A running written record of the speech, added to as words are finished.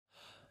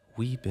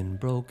We've been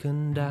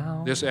broken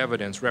down. This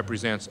evidence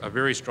represents a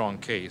very strong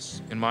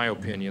case, in my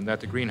opinion,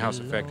 that the greenhouse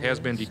effect has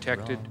been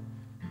detected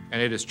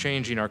and it is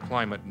changing our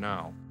climate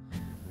now.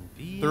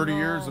 30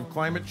 years of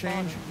climate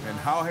change, and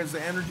how has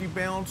the energy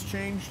balance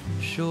changed?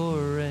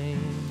 Sure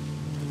ain't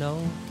no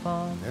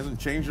fun. It hasn't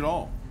changed at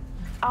all.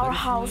 Our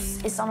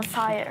house is on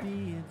fire,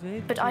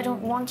 but I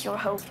don't want your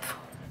hope.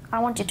 I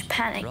want you to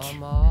panic.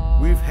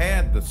 We've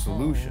had the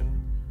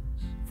solution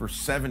for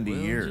 70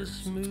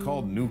 years. It's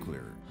called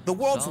nuclear. The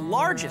world's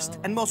largest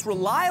and most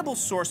reliable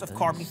source of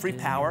carbon-free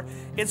power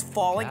is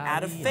falling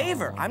out of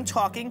favor. I'm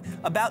talking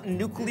about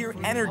nuclear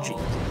energy.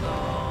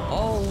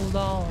 Hold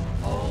on,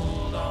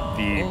 hold on.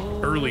 The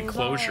early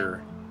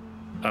closure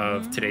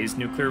of today's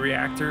nuclear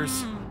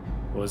reactors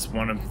was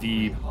one of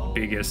the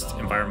biggest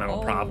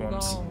environmental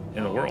problems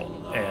in the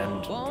world,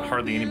 and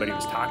hardly anybody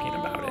was talking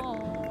about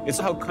it. It's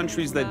how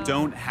countries that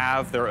don't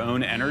have their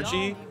own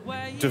energy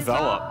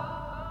develop.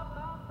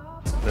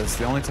 It's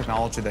the only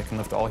technology that can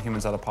lift all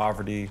humans out of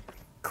poverty,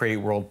 create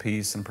world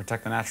peace, and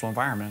protect the natural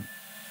environment.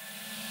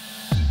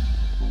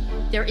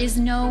 There is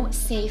no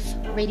safe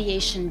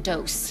radiation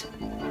dose.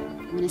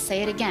 I'm going to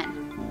say it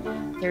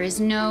again. There is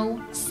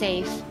no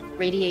safe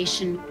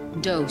radiation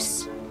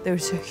dose.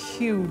 There's a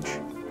huge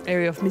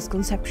area of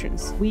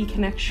misconceptions. We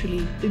can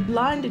actually be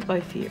blinded by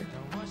fear.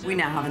 We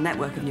now have a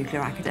network of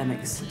nuclear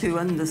academics who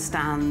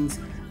understand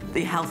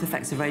the health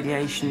effects of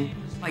radiation.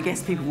 I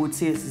guess people would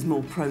see us as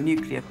more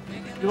pro-nuclear.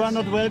 You are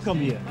not welcome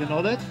here, you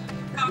know that?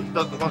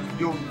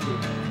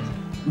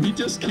 We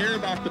just care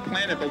about the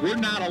planet, but we're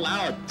not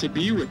allowed to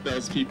be with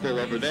those people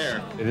over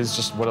there. It is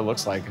just what it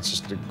looks like. It's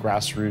just a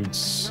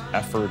grassroots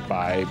effort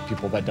by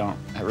people that don't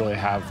really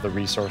have the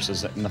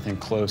resources, nothing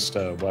close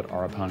to what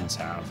our opponents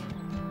have.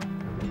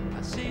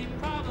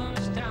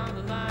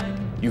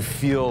 You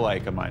feel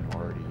like a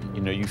minority,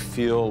 you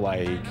feel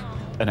like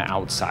an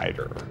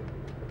outsider.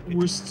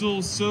 We're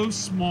still so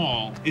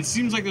small. It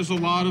seems like there's a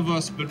lot of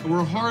us, but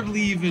we're hardly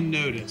even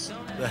noticed.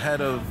 The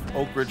head of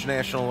Oak Ridge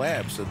National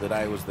Lab said that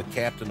I was the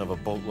captain of a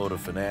boatload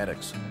of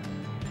fanatics.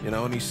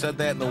 And he said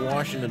that in the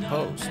Washington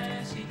Post.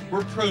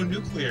 We're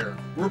pro-nuclear,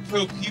 we're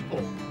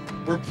pro-people,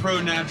 we're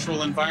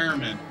pro-natural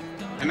environment.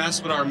 And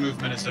that's what our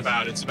movement is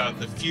about. It's about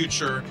the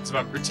future, it's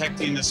about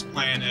protecting this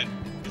planet,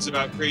 it's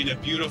about creating a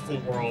beautiful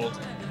world,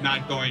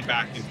 not going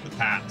back into the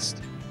past.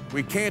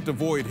 We can't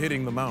avoid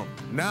hitting the mountain.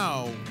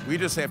 Now, we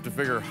just have to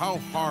figure how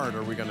hard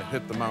are we going to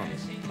hit the mountain?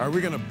 Are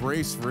we going to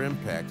brace for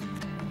impact?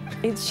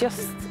 It's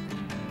just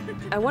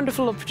a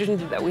wonderful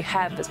opportunity that we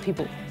have as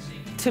people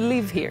to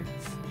live here.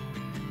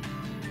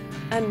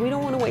 And we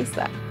don't want to waste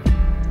that.